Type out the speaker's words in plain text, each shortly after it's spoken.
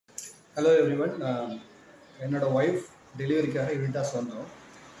Hello everyone. என்னோட wife டெலிவரிக்காக யூனிட்டாஸ் வந்தோம்.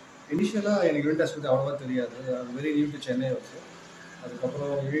 இனிஷியலாக எனக்கு யூனிட்டாஸ் பற்றி அவ்வளோவா தெரியாது. Very new to Chennai also.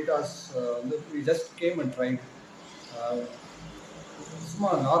 அதுக்கப்புறம் யூனிட்டாஸ் வந்து we just game and tried.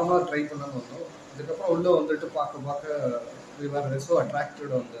 சும்மா நார்மலாக ட்ரை பண்ணான்னு வந்தோம். அதுக்கப்புறம் உள்ளே வந்துட்டு பார்க்க பார்க்க we were so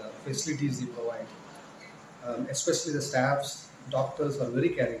attracted on the facilities they provide. Especially the staffs, doctors are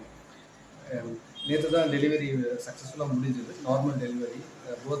very caring. நேற்று தான் டெலிவரி சக்ஸஸ்ஃபுல்லாக முடிஞ்சது. Normal delivery.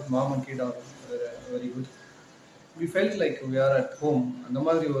 Both mom and kid are very good. We felt like we are at home. அந்த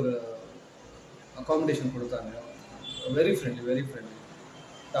மாதிரி ஒரு accommodation கொடுத்தாங்க. Very friendly, very friendly.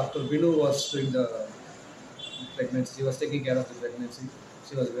 Doctor Binu was doing the pregnancy. She was taking care of the pregnancy.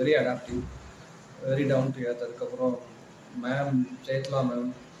 She was very adaptive, very down to earth. அதுக்கப்புறம் ma'am ஜெயத்லா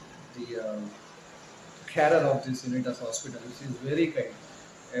ma'am, the carer of this Unittas hospital, she is very kind.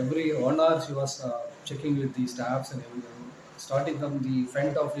 Every 1 hour she was checking with the staffs and everything, starting from the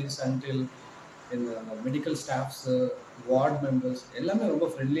front office until in medical staffs, ward members, எல்லாமே ரொம்ப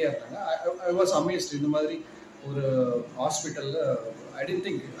ஃப்ரெண்ட்லியாக இருந்தாங்க. I was amazed. இந்த மாதிரி ஒரு ஹாஸ்பிட்டலில் I didn't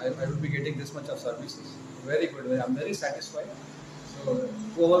think I would be getting this much of services. Very good. I'm very satisfied. So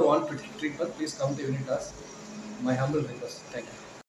whoever want to take treatment, please come to Unittas. My humble request. Thank you.